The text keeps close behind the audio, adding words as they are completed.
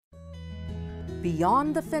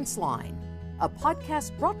Beyond the Fence Line, a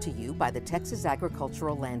podcast brought to you by the Texas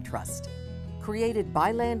Agricultural Land Trust. Created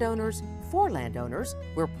by landowners for landowners,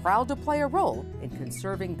 we're proud to play a role in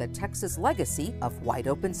conserving the Texas legacy of wide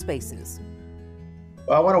open spaces.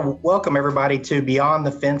 Well, I want to welcome everybody to Beyond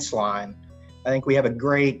the Fence Line. I think we have a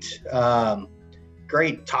great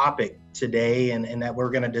topic today and that we're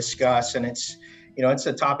going to discuss. And it's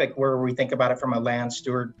a topic where we think about it from a land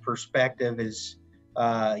steward perspective is,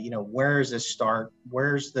 where does this start?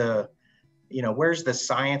 Where's the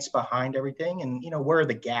science behind everything? And, where are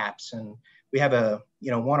the gaps? And we have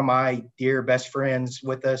one of my dear best friends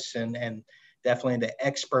with us and definitely the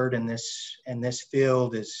expert in this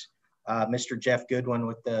field is Mr. Jeff Goodwin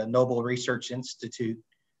with the Noble Research Institute.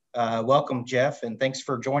 Welcome, Jeff, and thanks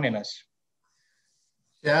for joining us.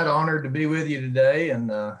 Chad, honored to be with you today and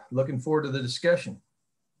looking forward to the discussion.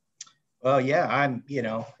 Well, yeah, I'm,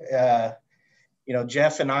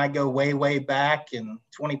 Jeff and I go way, way back and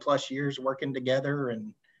 20 plus years working together.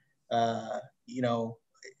 And,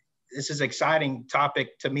 this is an exciting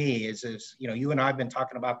topic to me is, you and I have been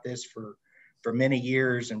talking about this for many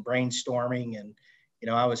years and brainstorming. And,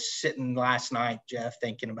 I was sitting last night, Jeff,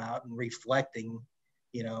 thinking about and reflecting,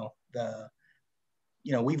 we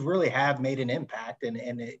really have made an impact and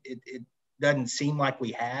it doesn't seem like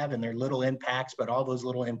we have, and they're little impacts, but all those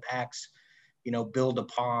little impacts, build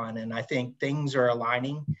upon. And I think things are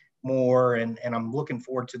aligning more and I'm looking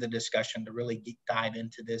forward to the discussion to really dive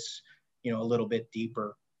into this, a little bit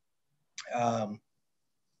deeper. I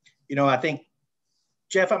think,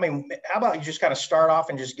 Jeff, how about you just kind of start off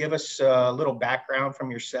and just give us a little background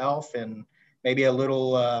from yourself and maybe a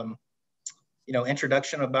little,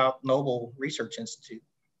 introduction about Noble Research Institute.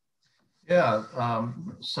 Yeah,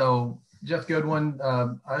 so Jeff Goodwin,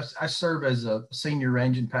 I serve as a senior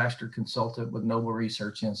range and pasture consultant with Noble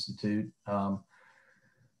Research Institute. Been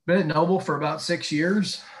at Noble for about 6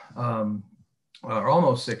 years, or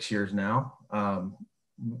almost 6 years now.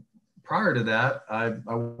 Prior to that, I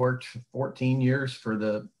worked 14 years for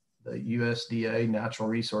the USDA Natural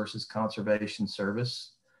Resources Conservation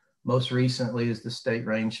Service, most recently as the state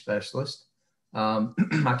range specialist.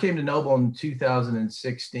 I came to Noble in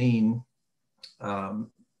 2016,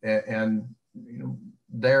 and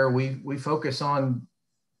there we focus on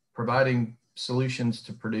providing solutions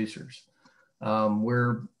to producers.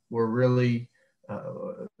 We're really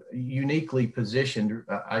uniquely positioned,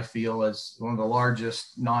 I feel, as one of the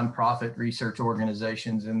largest nonprofit research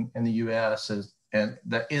organizations in the U.S. In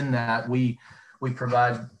that we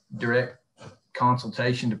provide direct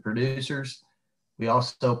consultation to producers. We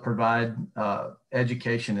also provide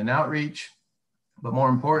education and outreach, but more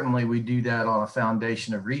importantly, we do that on a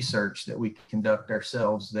foundation of research that we conduct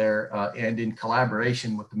ourselves there and in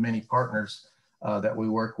collaboration with the many partners that we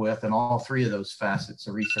work with, and all three of those facets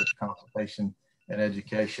of research, consultation, and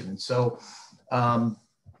education. And so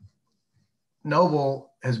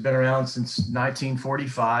Noble has been around since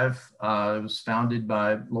 1945. It was founded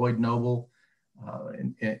by Lloyd Noble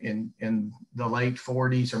in the late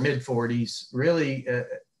 40s or mid 40s, really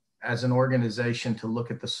as an organization to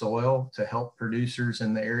look at the soil, to help producers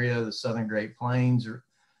in the area of the Southern Great Plains.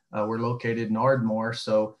 We're located in Ardmore,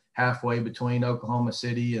 so halfway between Oklahoma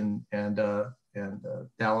City and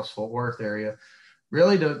Dallas-Fort Worth area,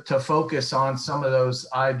 really to focus on some of those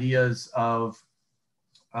ideas of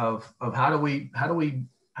how do we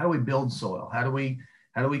build soil? How do we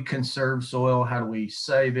conserve soil? How do we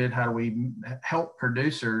save it? How do we help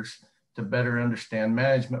producers to better understand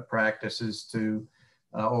management practices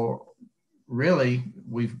or really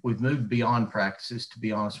we've moved beyond practices, to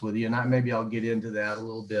be honest with you. And maybe I'll get into that a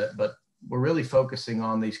little bit, but we're really focusing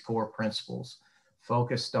on these core principles,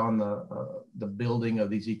 focused on the building of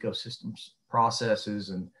these ecosystems processes.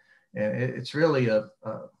 And it's really an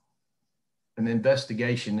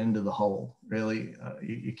investigation into the whole. Really,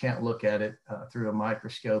 you can't look at it through a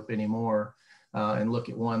microscope anymore and look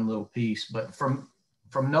at one little piece. But from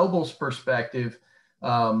Noble's perspective,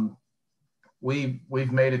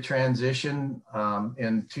 we've made a transition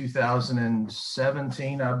in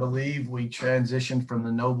 2017, I believe. We transitioned from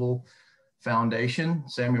the Noble Foundation,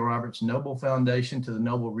 Samuel Roberts Noble Foundation, to the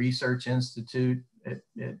Noble Research Institute. It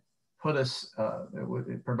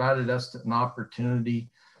provided us an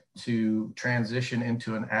opportunity to transition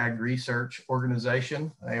into an ag research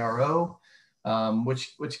organization, ARO,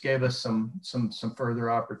 which gave us some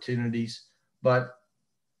further opportunities. But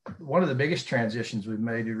one of the biggest transitions we've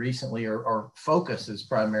made recently, or focuses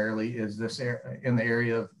primarily, is this in the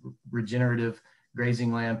area of regenerative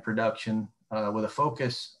grazing land production with a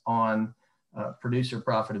focus on producer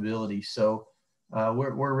profitability. So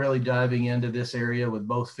we're really diving into this area with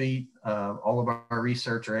both feet. All of our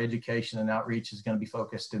research, our education and outreach is going to be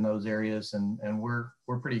focused in those areas, and we're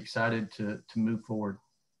pretty excited to move forward.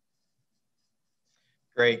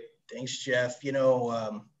 Great, thanks, Jeff. We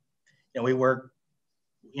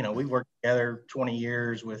worked together 20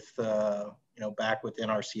 years with back with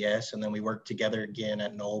NRCS, and then we worked together again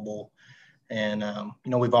at Noble. And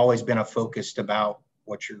we've always been focused about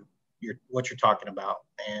what you're talking about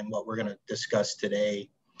and what we're going to discuss today.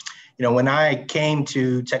 When I came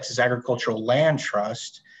to Texas Agricultural Land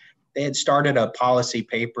Trust, they had started a policy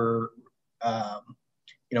paper,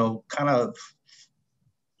 kind of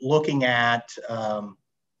looking at,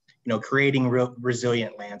 creating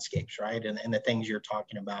resilient landscapes, right? And the things you're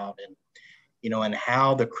talking about, and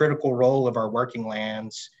how the critical role of our working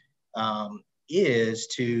lands is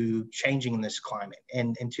to changing this climate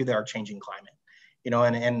and to our changing climate,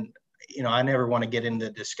 I never want to get into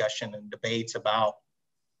discussion and debates about,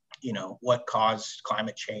 what caused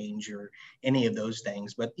climate change or any of those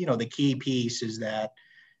things. But, the key piece is that,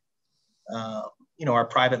 our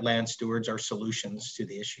private land stewards are solutions to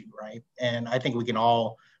the issue, right? And I think we can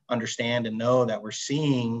all understand and know that we're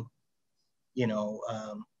seeing,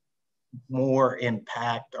 more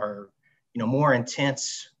impact or, more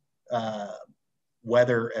intense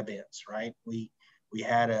weather events, right? We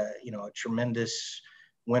had a tremendous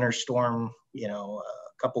winter storm, a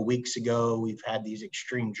couple weeks ago. We've had these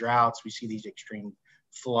extreme droughts. We see these extreme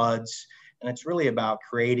floods, and it's really about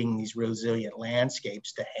creating these resilient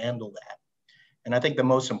landscapes to handle that. And I think the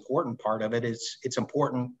most important part of it is it's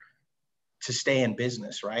important to stay in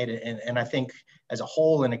business, right? And I think as a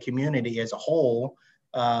whole, in a community as a whole,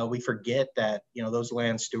 we forget that, those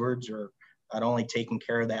land stewards are not only taking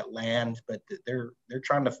care of that land, but they're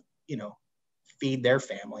trying to, feed their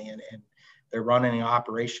family, and they're running an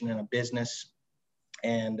operation in a business.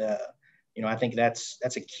 And, I think that's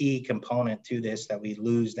a key component to this, that we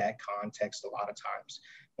lose that context a lot of times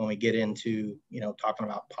when we get into, talking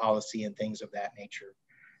about policy and things of that nature.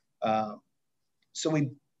 So we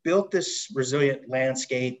built this resilient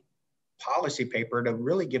landscape policy paper to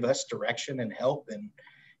really give us direction and help.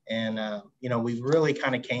 And we really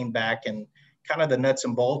kind of came back, and kind of the nuts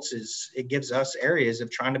and bolts is it gives us areas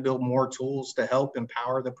of trying to build more tools to help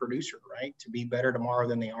empower the producer, right? To be better tomorrow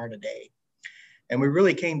than they are today. And we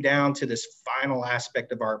really came down to this final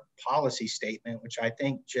aspect of our policy statement, which I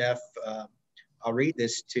think, Jeff, I'll read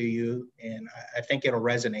this to you, and I think it'll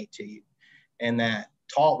resonate to you. And that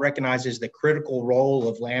TALT recognizes the critical role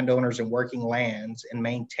of landowners and working lands in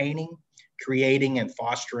maintaining, creating, and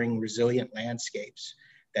fostering resilient landscapes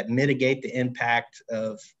that mitigate the impact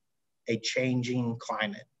of a changing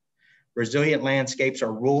climate. Resilient landscapes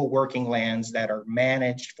are rural working lands that are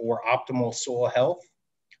managed for optimal soil health,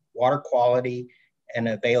 water quality and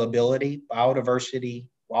availability, biodiversity,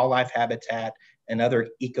 wildlife habitat, and other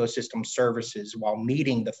ecosystem services, while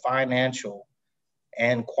meeting the financial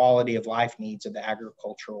and quality of life needs of the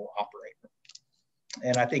agricultural operator.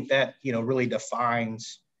 And I think that, really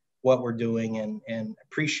defines what we're doing, and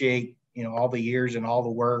appreciate, all the years and all the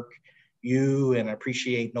work and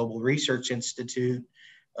appreciate Noble Research Institute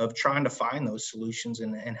of trying to find those solutions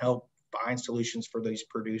and help find solutions for these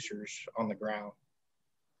producers on the ground.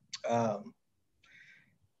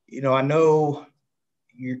 I know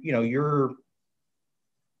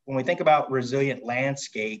when we think about resilient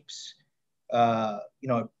landscapes, I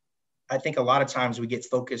think a lot of times we get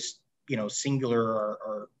focused, singular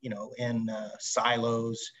or in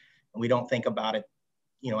silos, and we don't think about it,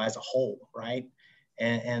 as a whole, right?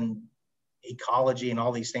 And ecology and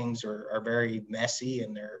all these things are very messy,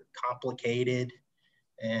 and they're complicated.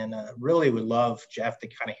 And really would love, Jeff, to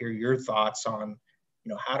kind of hear your thoughts on,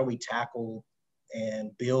 how do we tackle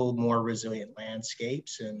and build more resilient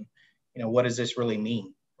landscapes, and, what does this really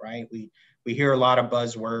mean, right? We hear a lot of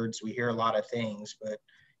buzzwords, we hear a lot of things, but,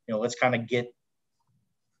 let's kind of get,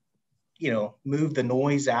 move the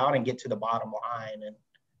noise out and get to the bottom line.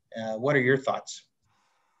 And what are your thoughts?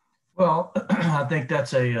 Well, I think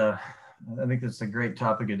that's a great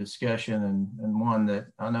topic of discussion, and one that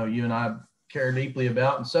I know you and I care deeply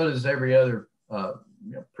about, and so does every other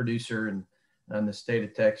producer in the state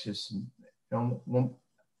of Texas. And,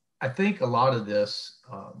 I think a lot of this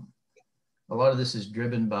is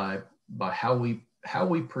driven by how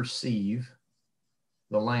we perceive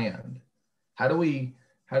the land.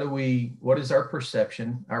 What is our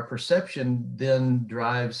perception? Our perception then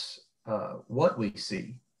drives what we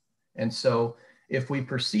see. And so if we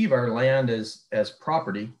perceive our land as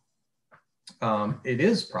property, it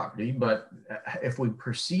is property, but if we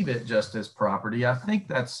perceive it just as property, I think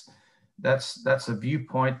that's a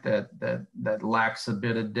viewpoint that lacks a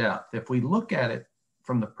bit of depth. If we look at it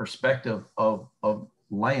from the perspective of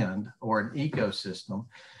land or an ecosystem.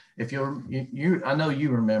 If I know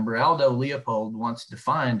you remember, Aldo Leopold once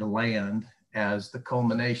defined land as the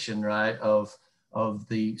culmination, right, of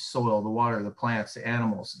the soil, the water, the plants, the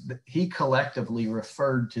animals. He collectively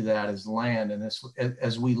referred to that as land. And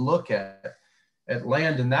as we look at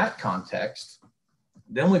land in that context,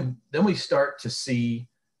 then we start to see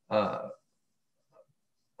a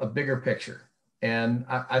bigger picture. And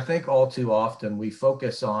I think all too often we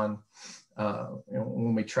focus on,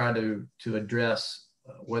 when we try to address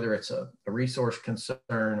whether it's a resource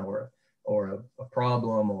concern or a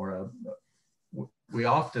problem we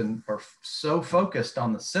often are so focused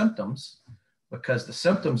on the symptoms, because the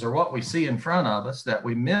symptoms are what we see in front of us, that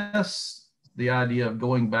we miss the idea of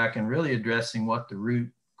going back and really addressing what the root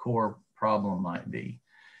core problem might be.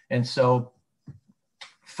 And so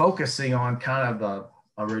focusing on kind of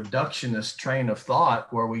a reductionist train of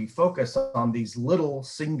thought where we focus on these little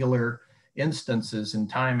singular instances in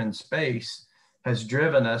time and space has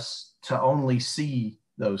driven us to only see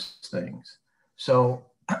those things. So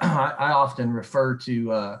I often refer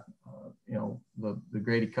to, the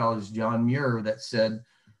great ecologist John Muir that said,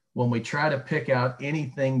 when we try to pick out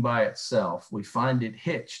anything by itself, we find it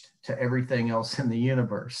hitched to everything else in the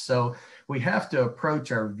universe. So we have to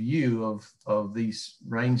approach our view of these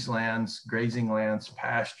rangelands, grazing lands,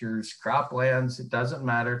 pastures, croplands. It doesn't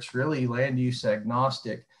matter. It's really land use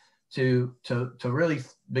agnostic to really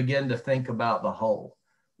begin to think about the whole.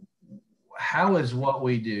 How is what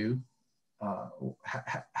we do?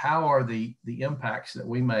 How are the impacts that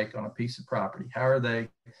we make on a piece of property? How are they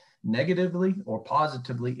negatively or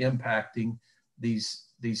positively impacting these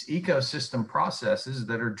ecosystem processes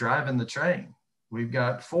that are driving the train? We've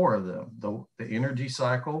got 4 of them: the energy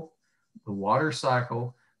cycle, the water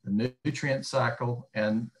cycle, the nutrient cycle,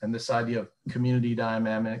 and this idea of community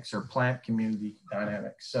dynamics or plant community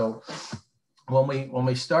dynamics. So when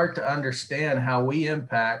we start to understand how we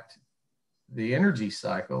impact the energy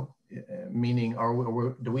cycle, meaning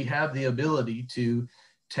do we have the ability to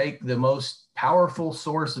take the most powerful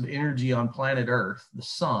source of energy on planet Earth, the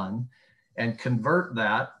sun, and convert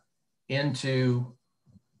that into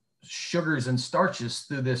sugars and starches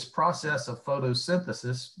through this process of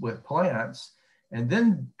photosynthesis with plants, and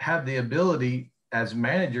then have the ability as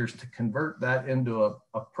managers to convert that into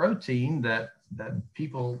a protein that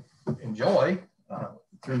people enjoy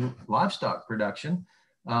through livestock production.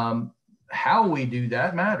 How we do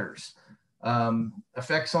that matters.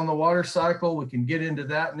 Effects on the water cycle, we can get into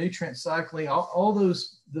that, nutrient cycling, all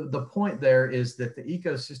those. The point there is that the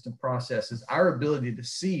ecosystem process is our ability to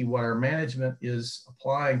see what our management is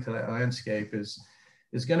applying to that landscape is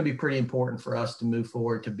going to be pretty important for us to move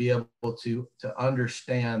forward, to be able to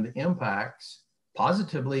understand the impacts,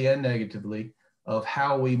 positively and negatively, of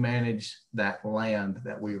how we manage that land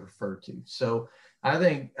that we refer to. So I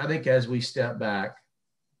think as we step back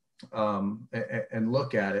and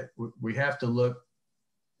look at it, we have to look.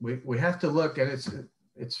 We have to look at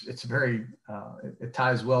it's very it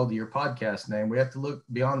ties well to your podcast name. We have to look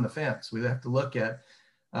beyond the fence. We have to look at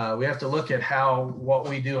how what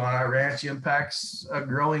we do on our ranch impacts a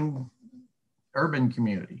growing urban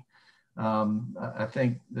community. I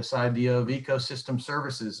think this idea of ecosystem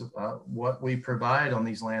services, what we provide on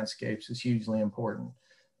these landscapes, is hugely important.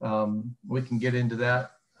 We can get into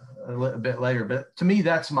that a little bit later, but to me,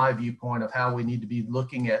 that's my viewpoint of how we need to be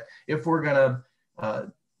looking at if we're going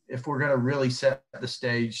to really set the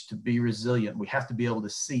stage to be resilient. We have to be able to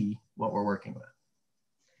see what we're working with.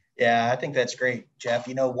 Yeah, I think that's great, Jeff.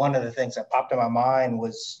 One of the things that popped in my mind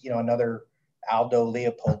was, another Aldo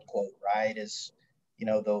Leopold quote, right? Is,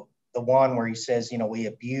 the one where he says, we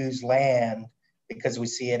abuse land because we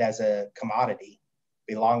see it as a commodity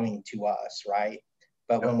belonging to us, right?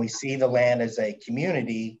 But when we see the land as a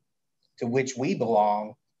community to which we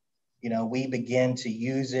belong, we begin to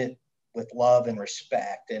use it with love and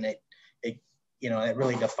respect. And it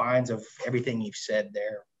really defines of everything you've said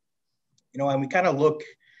there. And we kind of look,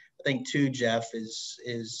 I think too, Jeff,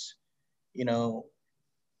 is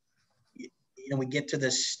we get to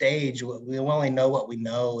this stage, we only know what we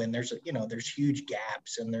know, and there's huge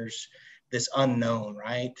gaps, and there's this unknown,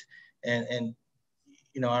 right? And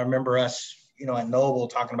I remember us, at Noble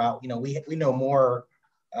talking about, we know more,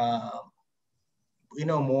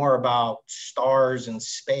 about stars and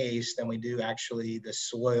space than we do actually the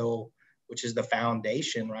soil, which is the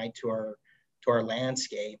foundation, right, to our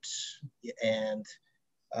landscapes, and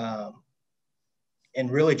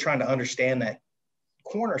really trying to understand that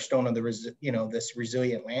cornerstone of this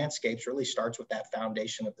resilient landscapes really starts with that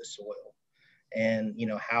foundation of the soil, and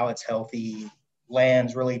how its healthy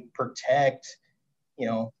lands really protect,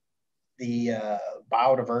 the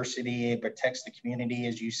biodiversity, it protects the community,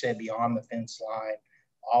 as you said, beyond the fence line,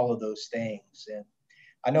 all of those things. And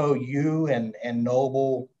I know you and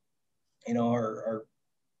Noble, you know, are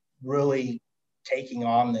really taking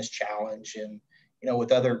on this challenge, and, you know,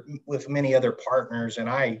 with many other partners. And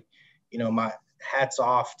I, you know, my hats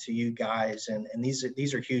off to you guys. And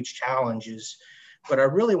these are huge challenges, but I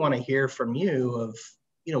really want to hear from you of,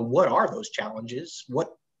 you know, what are those challenges? What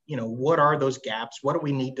are those gaps? What do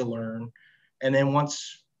we need to learn? And then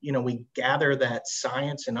once, you know, we gather that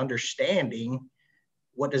science and understanding,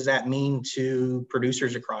 what does that mean to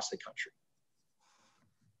producers across the country?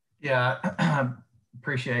 Yeah,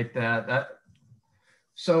 appreciate that.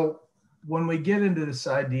 So when we get into this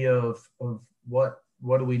idea of what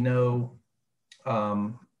do we know,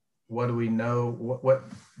 what do we know,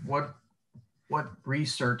 what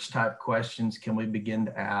research type questions can we begin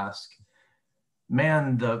to ask?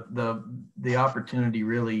 Man, the opportunity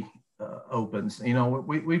really opens. You know,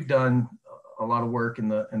 we've done a lot of work in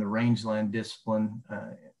the rangeland discipline.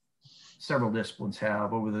 Several disciplines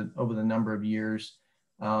have over the number of years.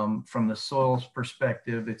 From the soils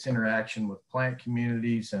perspective, its interaction with plant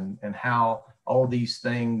communities and how all these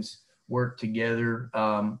things work together.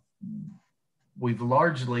 We've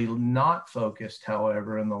largely not focused,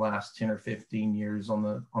 however, in the last 10 or 15 years on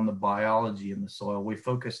the biology in the soil. We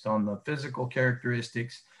focused on the physical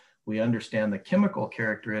characteristics. We understand the chemical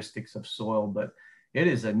characteristics of soil, but it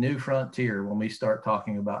is a new frontier when we start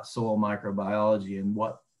talking about soil microbiology and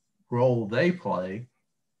what role they play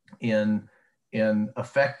in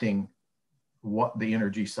affecting what the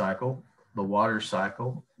energy cycle, the water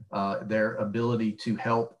cycle, their ability to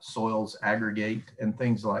help soils aggregate and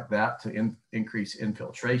things like that to increase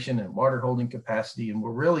infiltration and water holding capacity. And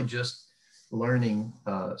we're really just learning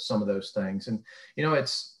some of those things. And, you know,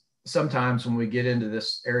 it's sometimes when we get into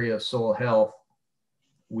this area of soil health,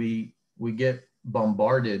 we get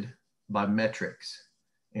bombarded by metrics.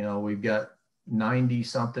 You know, we've got 90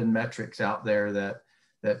 something metrics out there that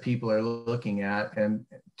people are looking at. And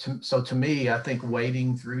so to me, I think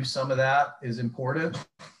wading through some of that is important.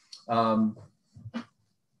 I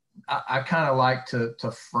kind of like to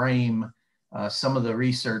frame some of the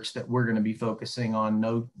research that we're going to be focusing on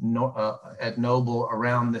at Noble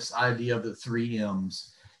around this idea of the 3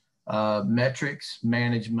 M's, metrics,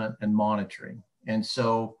 management, and monitoring. And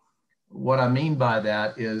so what I mean by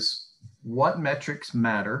that is what metrics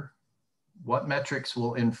matter, what metrics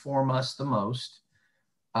will inform us the most,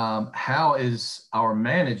 how is our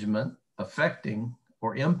management affecting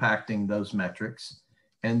or impacting those metrics?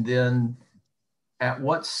 And then at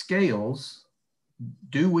what scales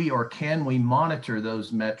do we or can we monitor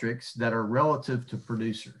those metrics that are relative to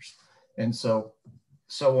producers? And so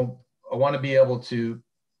I want to be able to,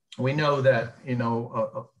 we know that, you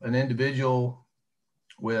know, an individual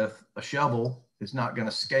with a shovel is not going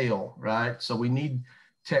to scale, right? So we need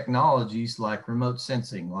technologies like remote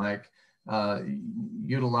sensing, like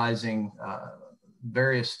utilizing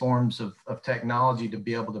various forms of technology to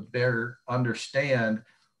be able to better understand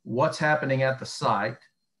what's happening at the site,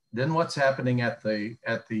 then what's happening at the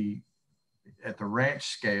ranch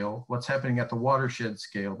scale, what's happening at the watershed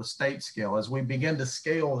scale, the state scale. As we begin to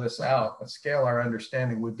scale this out and scale our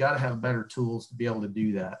understanding, we've got to have better tools to be able to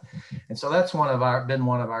do that. And so that's been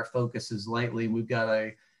one of our focuses lately. We've got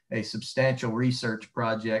a substantial research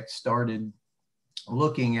project started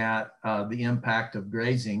looking at the impact of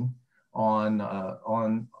grazing on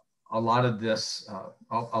a lot of this,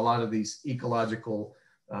 a lot of these ecological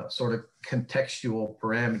sort of contextual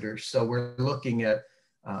parameters. So we're looking at,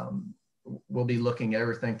 we'll be looking at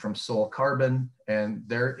everything from soil carbon and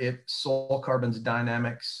soil carbon's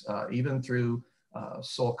dynamics, even through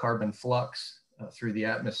soil carbon flux through the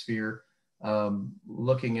atmosphere,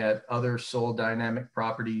 looking at other soil dynamic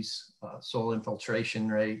properties, soil infiltration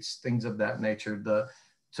rates, things of that nature,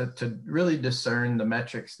 to really discern the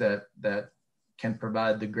metrics that can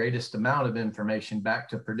provide the greatest amount of information back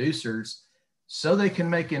to producers so they can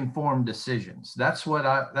make informed decisions. That's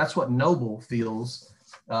what Noble feels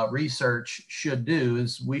research should do,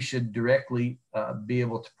 is we should directly be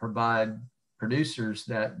able to provide producers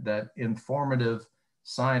that informative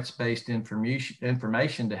science-based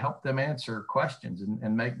information to help them answer questions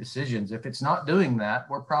and make decisions. If it's not doing that,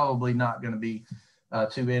 we're probably not going to be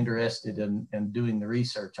too interested in doing the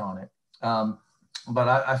research on it. But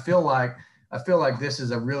I feel like this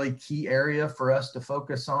is a really key area for us to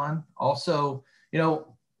focus on. Also, you know,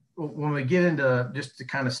 when we get into, just to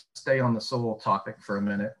kind of stay on the soil topic for a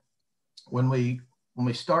minute, when we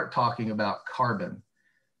start talking about carbon,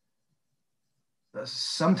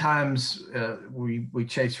 sometimes we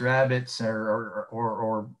chase rabbits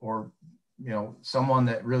or someone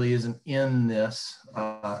that really isn't in this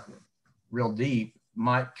real deep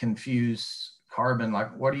might confuse carbon.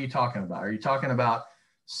 Like, what are you talking about? Are you talking about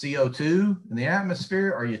CO2 in the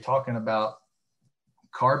atmosphere? Are you talking about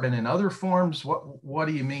carbon in other forms? What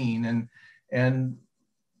do you mean? And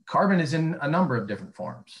carbon is in a number of different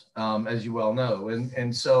forms, as you well know.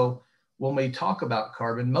 And so when we talk about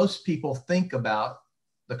carbon, most people think about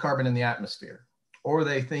the carbon in the atmosphere, or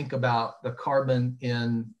they think about the carbon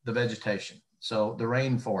in the vegetation. So the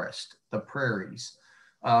rainforest, the prairies.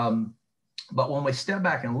 But when we step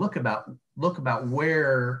back and look about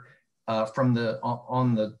where on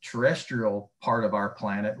the terrestrial part of our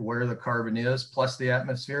planet, where the carbon is, plus the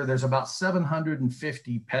atmosphere, there's about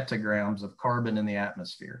 750 petagrams of carbon in the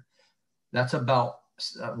atmosphere. That's about,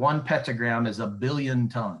 1 petagram is 1 billion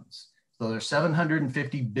tons. So there's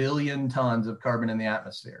 750 billion tons of carbon in the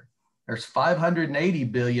atmosphere. There's 580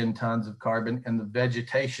 billion tons of carbon in the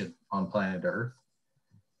vegetation on planet Earth.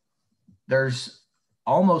 There's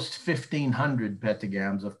almost 1,500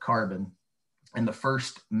 petagrams of carbon in the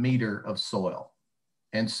first meter of soil.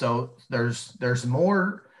 And so there's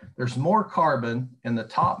more carbon in the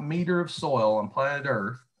top meter of soil on planet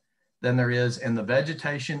Earth than there is in the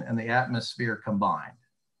vegetation and the atmosphere combined.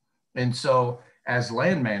 And so as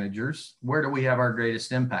land managers, where do we have our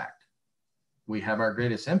greatest impact? We have our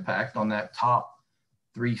greatest impact on that top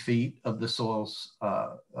 3 feet of the soil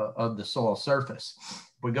surface.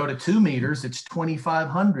 If we go to 2 meters, it's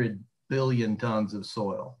 2,500 billion tons of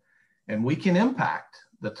soil. And we can impact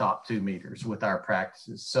the top 2 meters with our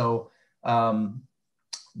practices. So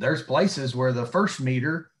there's places where the first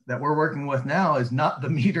meter that we're working with now is not the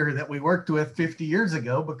meter that we worked with 50 years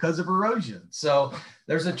ago because of erosion. So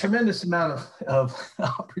there's a tremendous amount of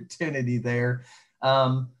opportunity there.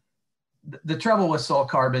 The trouble with soil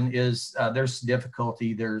carbon is there's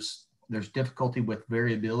difficulty. There's difficulty with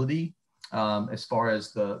variability as far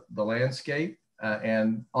as the landscape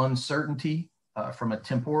and uncertainty from a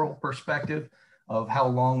temporal perspective of how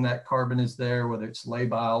long that carbon is there, whether it's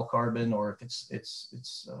labile carbon or if it's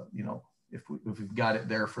if we've got it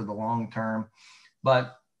there for the long term.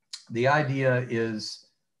 But the idea is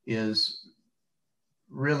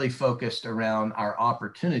really focused around our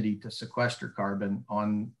opportunity to sequester carbon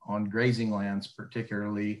on grazing lands,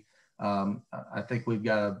 particularly. I think we've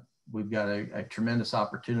got a tremendous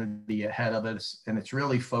opportunity ahead of us, and it's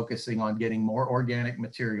really focusing on getting more organic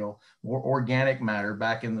material, more organic matter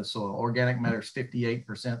back in the soil. Organic matter is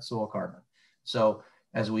 58% soil carbon. So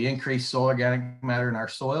as we increase soil organic matter in our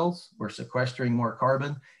soils, we're sequestering more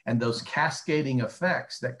carbon, and those cascading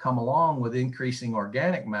effects that come along with increasing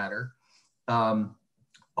organic matter.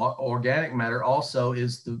 Organic matter also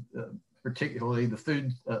is particularly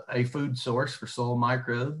a food source for soil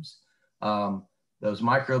microbes. Those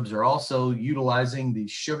microbes are also utilizing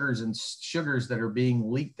these sugars that are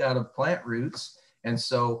being leaked out of plant roots. And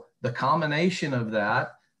so the combination of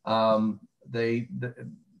that,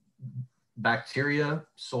 bacteria,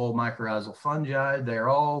 soil mycorrhizal fungi, they're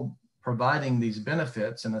all providing these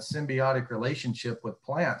benefits in a symbiotic relationship with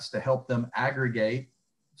plants to help them aggregate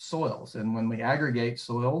soils. And when we aggregate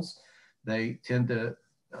soils, they tend to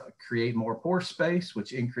create more pore space,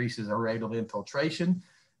 which increases our rate of infiltration,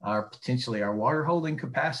 potentially our water holding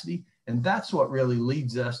capacity. And that's what really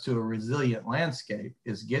leads us to a resilient landscape,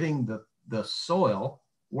 is getting the soil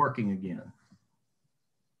working again.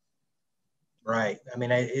 Right. I mean,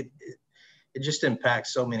 it just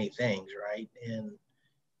impacts so many things, right? And,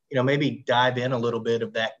 maybe dive in a little bit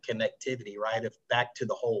of that connectivity, right? Back to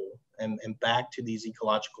the whole and back to these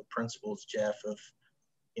ecological principles, Jeff, of,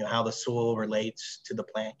 how the soil relates to the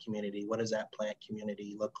plant community. What does that plant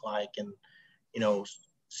community look like? And,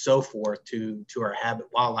 so forth to our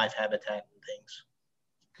wildlife habitat and things.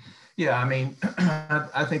 Yeah, I mean,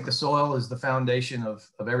 I think the soil is the foundation of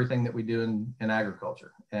everything that we do in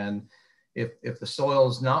agriculture. And if the soil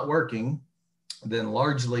is not working, then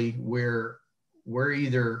largely we're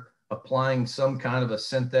either applying some kind of a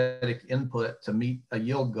synthetic input to meet a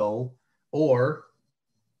yield goal, or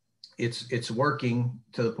it's working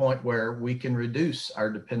to the point where we can reduce our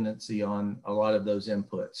dependency on a lot of those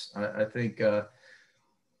inputs. I think,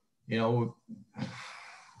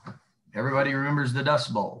 everybody remembers the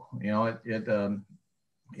Dust Bowl. I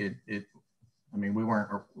mean, we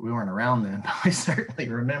weren't around then, but we certainly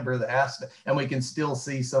remember the aspect, and we can still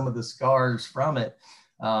see some of the scars from it.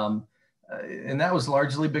 And that was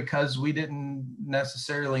largely because we didn't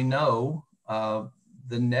necessarily know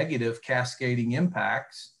the negative cascading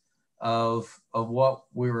impacts of what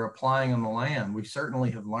we were applying on the land. We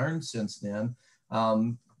certainly have learned since then,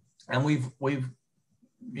 and we've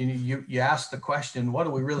you asked the question, what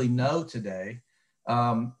do we really know today?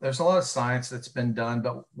 There's a lot of science that's been done,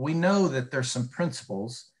 but we know that there's some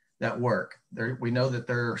principles that work. We know that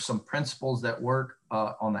there are some principles that work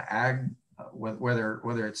on the ag,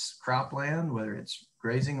 whether it's cropland, whether it's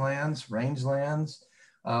grazing lands, rangelands.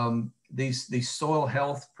 These soil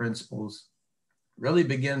health principles really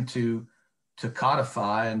begin to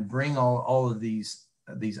codify and bring all of these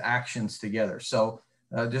actions together. So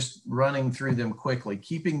just running through them quickly,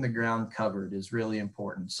 keeping the ground covered is really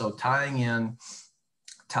important. So tying in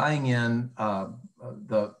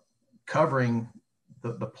the covering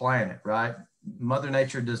the planet, right? Mother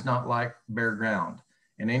Nature does not like bare ground.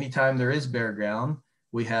 And anytime there is bare ground,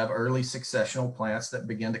 we have early successional plants that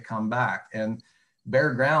begin to come back. And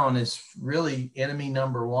bare ground is really enemy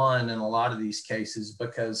number one in a lot of these cases,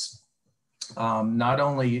 because not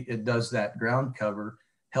only it does that ground cover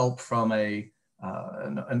help from our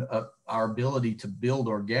ability to build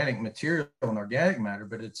organic material and organic matter,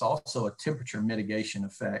 but it's also a temperature mitigation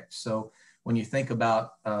effect. So when you think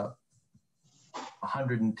about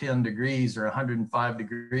 110 degrees or 105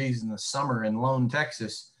 degrees in the summer in Lone,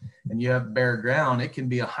 Texas, and you have bare ground, it can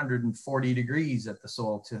be 140 degrees at the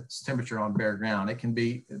soil temperature on bare ground. There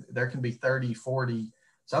can be 30, 40,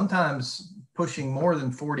 sometimes pushing more than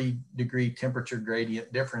 40-degree temperature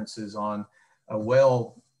gradient differences on a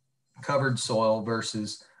well-covered soil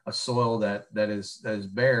versus a soil that is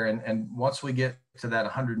bare. And once we get to that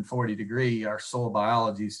 140 degree, our soil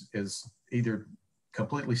biology is either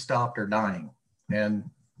completely stopped or dying. And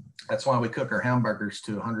that's why we cook our hamburgers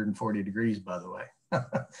to 140 degrees, by the way.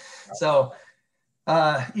 So,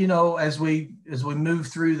 as we move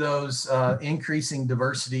through those, increasing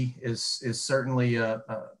diversity is certainly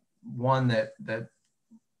one that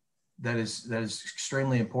is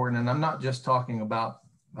extremely important. And I'm not just talking about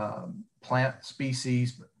plant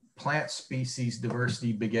species, but plant species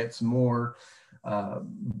diversity begets more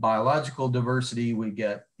biological diversity. We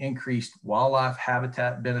get increased wildlife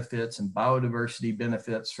habitat benefits and biodiversity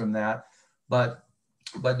benefits from that. But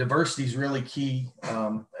diversity is really key.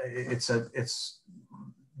 It's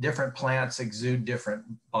different plants exude different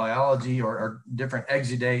biology or different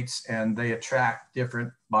exudates, and they attract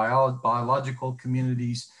different biological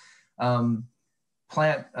communities.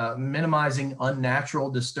 Minimizing unnatural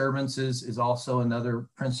disturbances is also another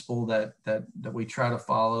principle that we try to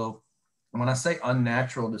follow. When I say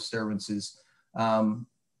unnatural disturbances, I'm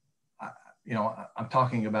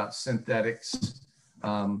talking about synthetics.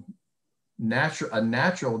 A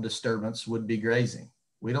natural disturbance would be grazing.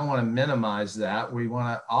 We don't want to minimize that. We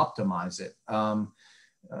want to optimize it. A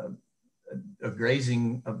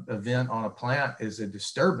grazing event on a plant is a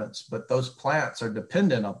disturbance, but those plants are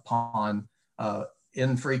dependent upon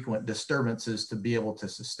infrequent disturbances to be able to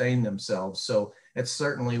sustain themselves. So it's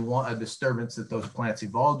certainly a disturbance that those plants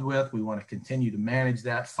evolved with. We want to continue to manage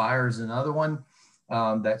that. Fire is another one.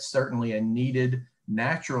 That's certainly a needed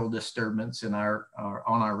natural disturbance in on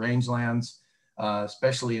our rangelands,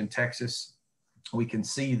 especially in Texas. We can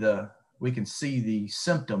see the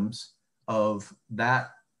symptoms of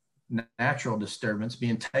that natural disturbance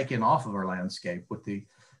being taken off of our landscape with the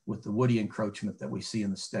woody encroachment that we see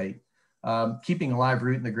in the state. Keeping a live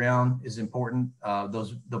root in the ground is important.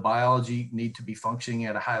 The biology need to be functioning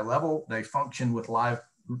at a high level. They function with live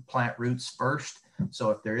plant roots first.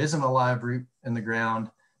 So if there isn't a live root in the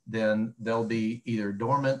ground, then they'll be either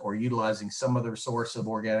dormant or utilizing some other source of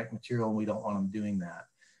organic material, and we don't want them doing that.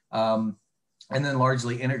 And then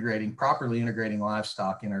largely properly integrating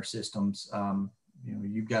livestock in our systems.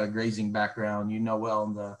 You've got a grazing background,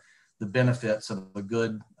 well the benefits of a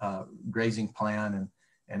good grazing plan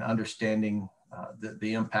and understanding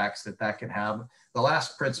the impacts that can have. The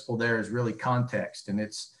last principle there is really context, and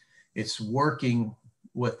it's working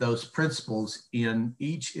with those principles in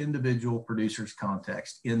each individual producer's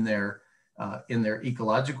context, in their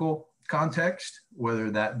ecological context,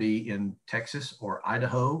 whether that be in Texas or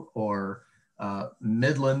Idaho or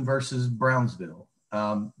Midland versus Brownsville.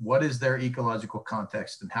 What is their ecological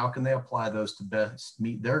context, and how can they apply those to best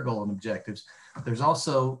meet their goal and objectives? There's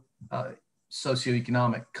also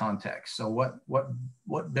socioeconomic context. So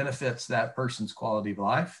what benefits that person's quality of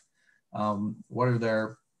life? What are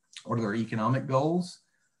their economic goals?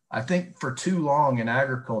 I think for too long in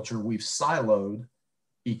agriculture, we've siloed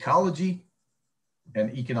ecology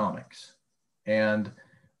and economics. And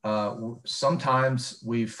sometimes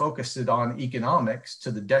we've focused it on economics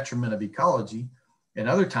to the detriment of ecology. And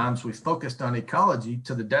other times we've focused on ecology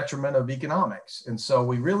to the detriment of economics. And so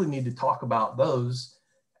we really need to talk about those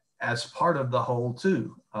as part of the whole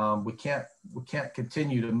too. We can't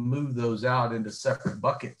continue to move those out into separate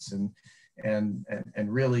buckets and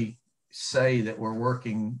really say that we're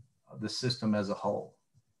working the system as a whole.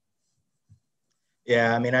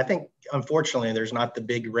 Yeah, I mean, I think unfortunately there's not the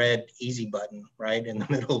big red easy button right in the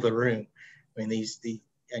middle of the room. I mean,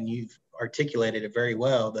 and you've articulated it very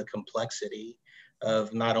well, the complexity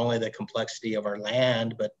of not only the complexity of our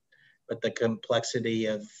land, but the complexity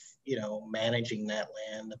of, managing that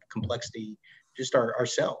land, the complexity just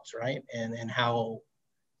ourselves, right? And how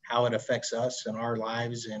it affects us and our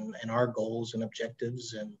lives and our goals and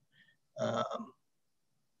objectives. And,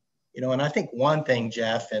 and I think one thing,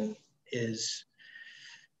 Jeff, and is,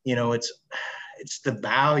 it's the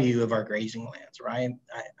value of our grazing lands, right?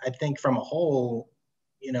 I think from a whole,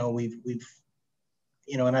 we've,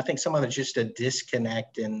 and I think some of it's just a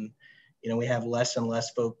disconnect, and, we have less and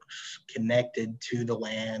less folks connected to the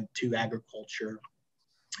land, to agriculture,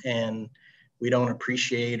 and we don't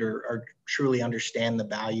appreciate or truly understand the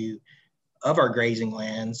value of our grazing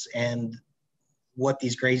lands and what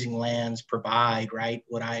these grazing lands provide, right?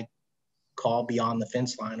 What I call beyond the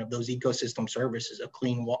fence line of those ecosystem services of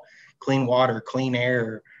clean water, clean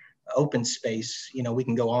air, open space. We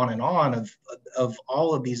can go on and on of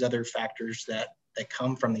all of these other factors that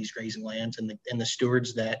come from these grazing lands and the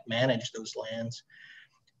stewards that manage those lands.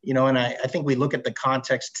 And I think we look at the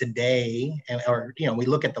context today, or we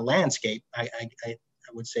look at the landscape. I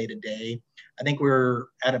would say today, I think we're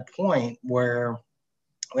at a point where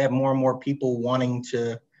we have more and more people wanting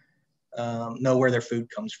to know where their food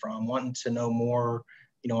comes from, wanting to know more,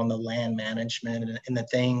 on the land management and the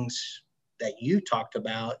things that you talked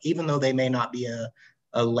about. Even though they may not be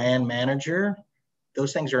a land manager,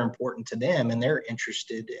 those things are important to them and they're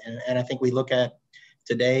interested. And I think we look at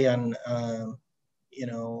today on,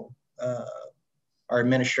 our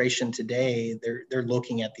administration today, they're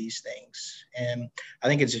looking at these things. And I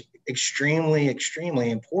think it's extremely,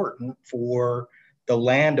 extremely important for the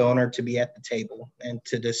landowner to be at the table and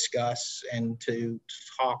to discuss and to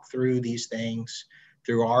talk through these things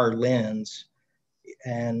through our lens.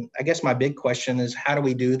 And I guess my big question is, how do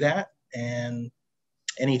we do that? And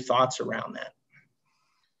any thoughts around that?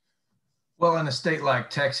 Well, in a state like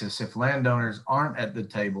Texas, if landowners aren't at the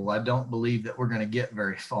table, I don't believe that we're going to get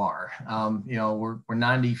very far. We're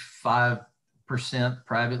 95%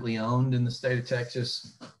 privately owned in the state of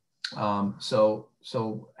Texas.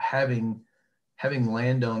 So having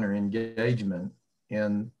landowner engagement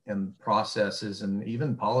in processes and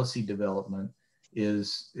even policy development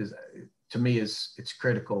is to me it's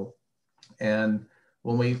critical. And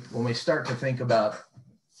when we start to think about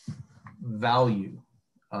value,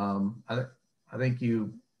 I think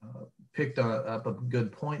you picked up a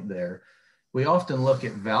good point there. We often look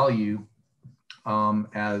at value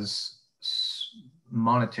as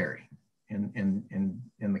monetary in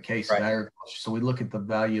the case of agriculture. So we look at the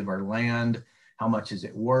value of our land. How much is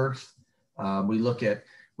it worth? We look at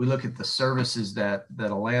the services that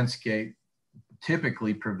a landscape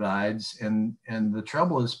typically provides, and the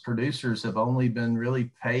trouble is producers have only been really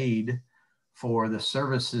paid for the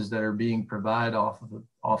services that are being provided off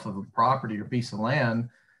of a property or piece of land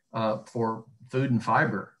for food and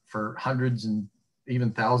fiber for hundreds and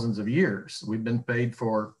even thousands of years. We've been paid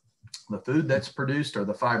for the food that's produced or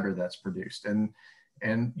the fiber that's produced, and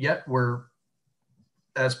yet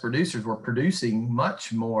as producers, we're producing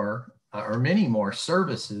much more or many more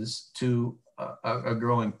services to a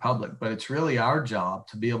growing public. But it's really our job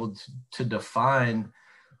to be able to define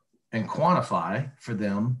and quantify for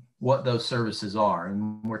them what those services are.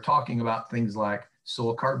 And we're talking about things like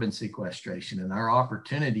soil carbon sequestration and our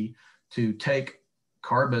opportunity to take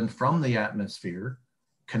carbon from the atmosphere,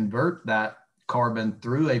 convert that carbon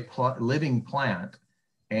through a living plant,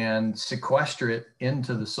 and sequester it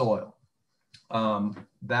into the soil.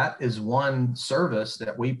 That is one service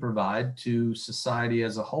that we provide to society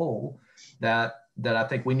as a whole that I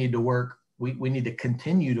think we need to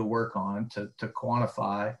continue to work on to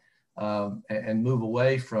quantify and move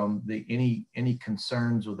away from any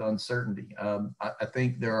concerns with uncertainty. I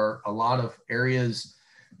think there are a lot of areas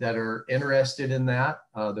that are interested in that.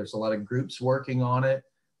 There's a lot of groups working on it.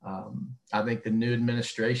 I think the new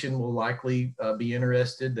administration will likely be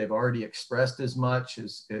interested. They've already expressed as much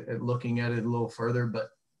as looking at it a little further,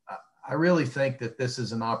 but I really think that this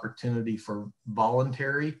is an opportunity for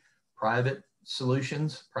voluntary private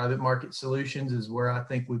solutions. Private market solutions is where I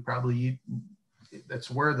think we probably, it's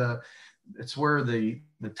where the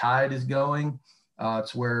tide is going.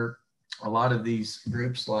 It's where a lot of these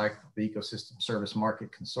groups like the Ecosystem Service Market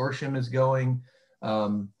Consortium is going.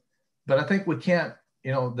 But I think we can't,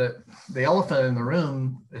 the elephant in the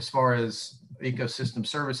room as far as ecosystem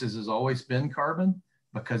services has always been carbon,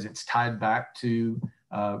 because it's tied back to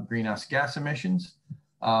greenhouse gas emissions.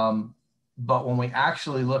 But when we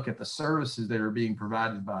actually look at the services that are being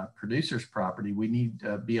provided by producers' property, we need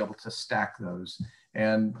to be able to stack those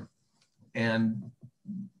and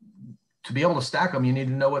to be able to stack them, you need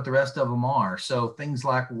to know what the rest of them are. So things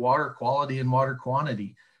like water quality and water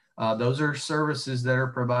quantity, those are services that are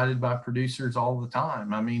provided by producers all the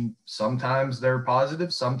time. I mean, sometimes they're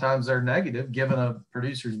positive, sometimes they're negative, given a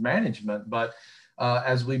producer's management. But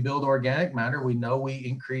as we build organic matter, we know we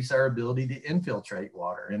increase our ability to infiltrate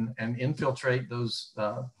water and infiltrate those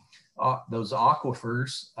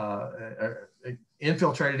aquifers,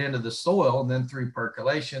 infiltrated into the soil, and then through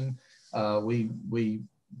percolation, we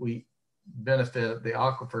benefit the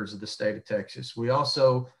aquifers of the state of Texas. We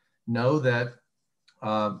also know that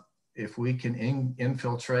if we can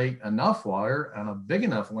infiltrate enough water on a big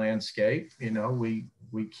enough landscape,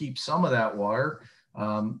 we keep some of that water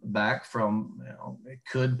back from, it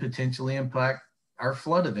could potentially impact our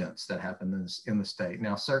flood events that happen in the state.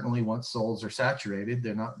 Now, certainly once soils are saturated,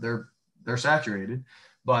 they're saturated,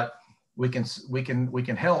 but we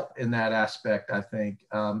can help in that aspect, I think.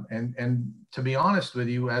 And to be honest with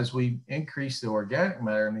you, as we increase the organic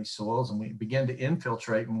matter in these soils and we begin to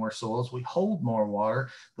infiltrate more soils, we hold more water,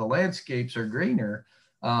 the landscapes are greener.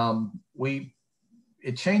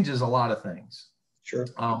 It changes a lot of things. Sure.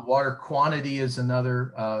 Water quantity is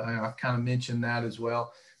another, and I've kind of mentioned that as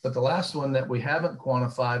well. But the last one that we haven't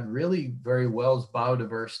quantified really very well is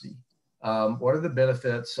biodiversity. What are the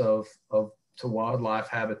benefits to wildlife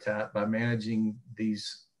habitat by managing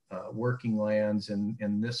these working lands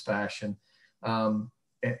in this fashion?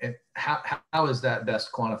 And how is that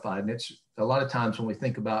best quantified? And it's a lot of times when we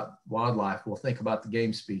think about wildlife, we'll think about the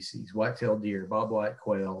game species: white-tailed deer, bobwhite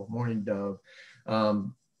quail, mourning dove,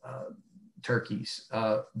 turkeys.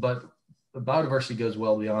 But the biodiversity goes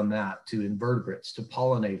well beyond that, to invertebrates, to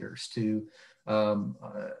pollinators, to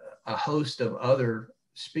a host of other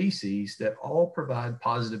species that all provide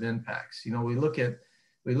positive impacts. We look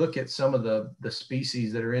at some of the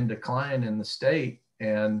species that are in decline in the state,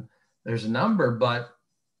 and there's a number, but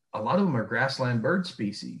a lot of them are grassland bird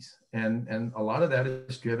species, and a lot of that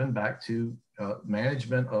is driven back to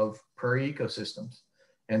management of prairie ecosystems.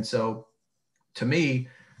 And so, to me,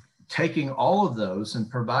 taking all of those and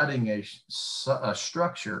providing a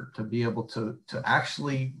structure to be able to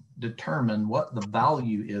actually determine what the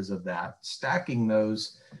value is of that, stacking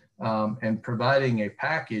those and providing a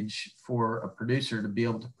package for a producer to be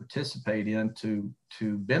able to participate in to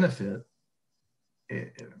benefit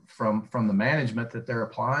from the management that they're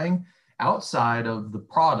applying outside of the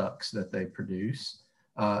products that they produce,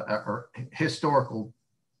 or historical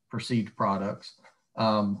perceived products.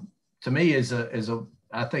 To me,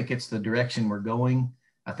 I think it's the direction we're going.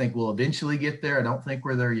 I think we'll eventually get there. I don't think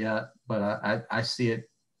we're there yet, but I see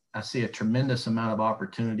a tremendous amount of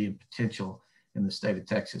opportunity and potential in the state of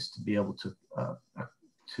Texas to be able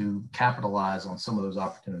to capitalize on some of those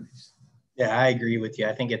opportunities. Yeah, I agree with you.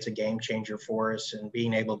 I think it's a game changer for us, and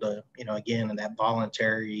being able to, again, in that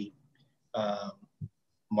voluntary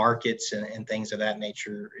markets and things of that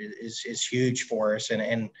nature is huge for us.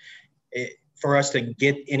 And for us to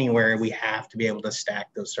get anywhere, we have to be able to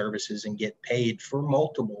stack those services and get paid for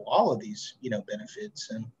all of these,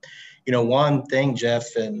 benefits. And, one thing,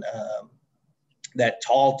 Jeff, and that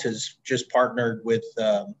TALT has just partnered with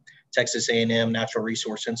Texas A&M Natural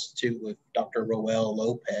Resource Institute with Dr. Roel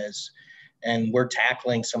Lopez, and we're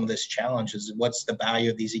tackling some of this challenges. What's the value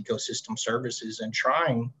of these ecosystem services, and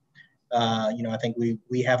trying, I think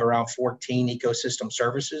we have around 14 ecosystem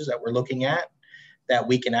services that we're looking at that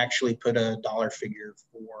we can actually put a dollar figure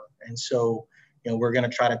for. And so, we're going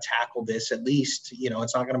to try to tackle this, at least,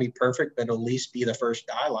 it's not going to be perfect, but at least be the first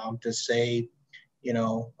dialogue to say,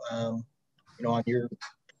 on your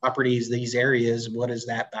properties, these areas, what is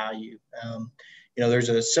that value? There's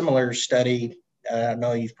a similar study, I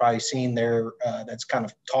know you've probably seen there, that's kind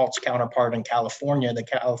of TALT's counterpart in California. The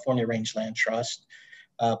California Rangeland Trust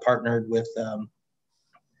partnered with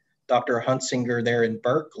Dr. Huntsinger there in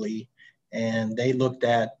Berkeley, and they looked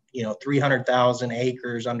at 300,000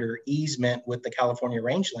 acres under easement with the California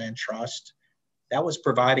Rangeland Trust. That was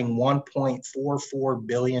providing $1.44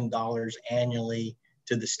 billion annually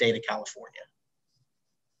to the state of California.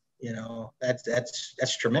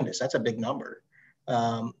 That's tremendous. That's a big number.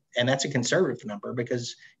 And that's a conservative number,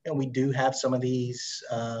 because we do have some of these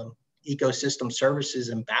ecosystem services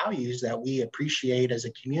and values that we appreciate as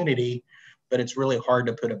a community, but it's really hard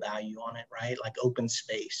to put a value on it, right? Like open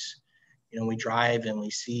space. We drive and we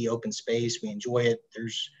see open space, we enjoy it.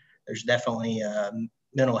 There's definitely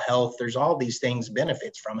mental health. There's all these things,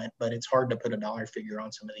 benefits from it, but it's hard to put a dollar figure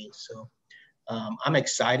on some of these. So I'm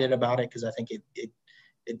excited about it, because I think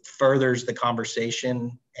it furthers the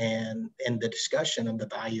conversation and the discussion of the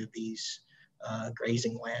value of these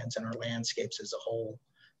grazing lands and our landscapes as a whole.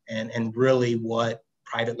 and really what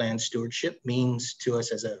private land stewardship means to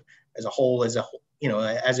us as a whole, as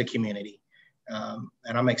a community.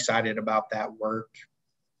 And I'm excited about that work,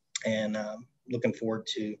 and looking forward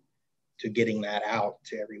to getting that out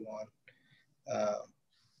to everyone.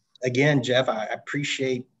 Again, Jeff, I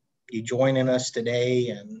appreciate you joining us today,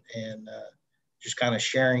 and just kind of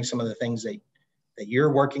sharing some of the things that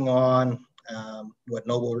you're working on, what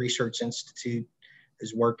Noble Research Institute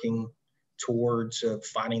is working towards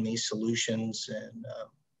finding these solutions, and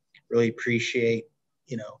really appreciate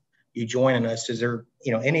you joining us. Is there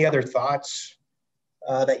any other thoughts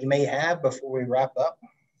that you may have before we wrap up?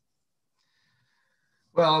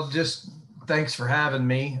 Well, just thanks for having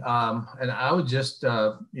me. And I would just,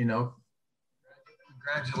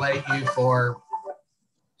 congratulate you for,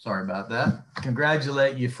 sorry about that,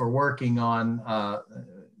 congratulate you for working on,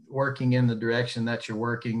 working in the direction that you're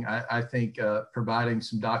working. I think providing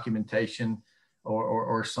some documentation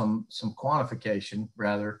or some quantification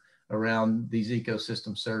rather around these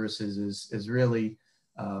ecosystem services is really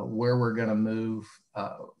where we're going to move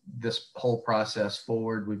this whole process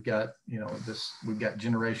forward. We've got, we've got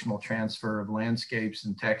generational transfer of landscapes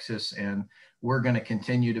in Texas, and we're going to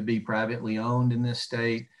continue to be privately owned in this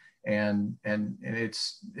state. And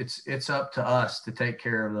it's up to us to take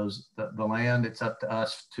care of the land. It's up to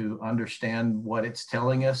us to understand what it's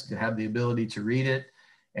telling us, to have the ability to read it.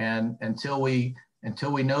 And until we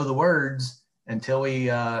know the words, until we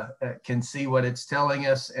can see what it's telling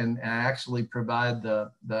us and actually provide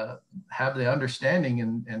have the understanding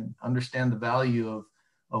and understand the value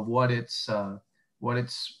of what it's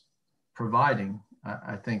providing,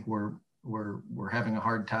 I think we're having a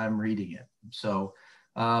hard time reading it. So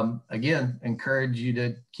again, encourage you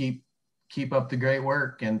to keep up the great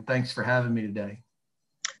work, and thanks for having me today.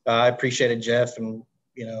 I appreciate it, Jeff, and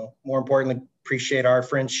more importantly, appreciate our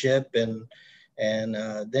friendship and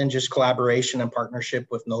then just collaboration and partnership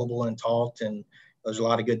with Noble and TALT, and there's a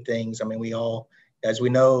lot of good things. I mean, we all, as we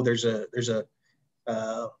know, there's a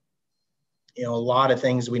lot of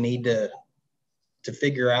things we need to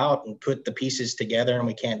figure out and put the pieces together, and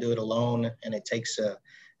we can't do it alone, and it takes an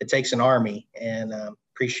army, and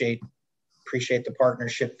appreciate the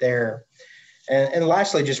partnership there. And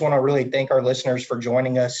lastly, just want to really thank our listeners for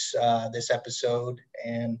joining us this episode,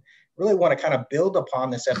 and really want to kind of build upon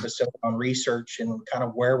this episode on research and kind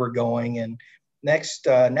of where we're going. And next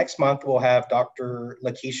month, we'll have Dr.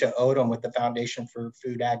 Lakeisha Odom with the Foundation for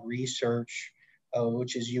Food Ag Research,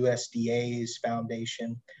 which is USDA's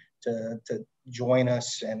foundation, to join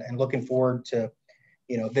us, and looking forward to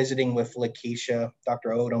visiting with Lakeisha,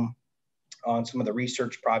 Dr. Odom, on some of the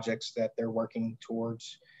research projects that they're working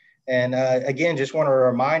towards. And again, just want to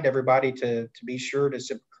remind everybody to be sure to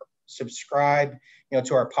subscribe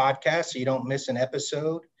to our podcast so you don't miss an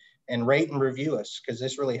episode, and rate and review us, because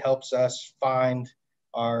this really helps us find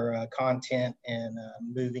our content and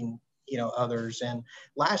moving others. And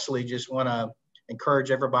lastly, just want to encourage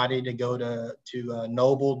everybody to go to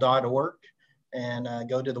noble.org and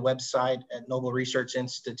go to the website at Noble Research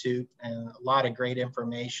Institute, and a lot of great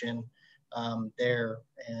information there.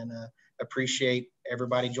 And appreciate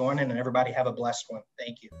everybody joining, and everybody have a blessed one.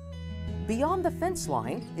 Thank you. Beyond the Fence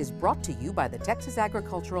Line is brought to you by the Texas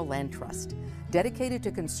Agricultural Land Trust, dedicated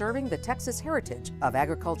to conserving the Texas heritage of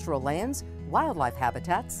agricultural lands, wildlife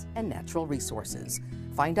habitats, and natural resources.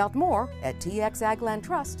 Find out more at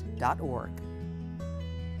txaglandtrust.org.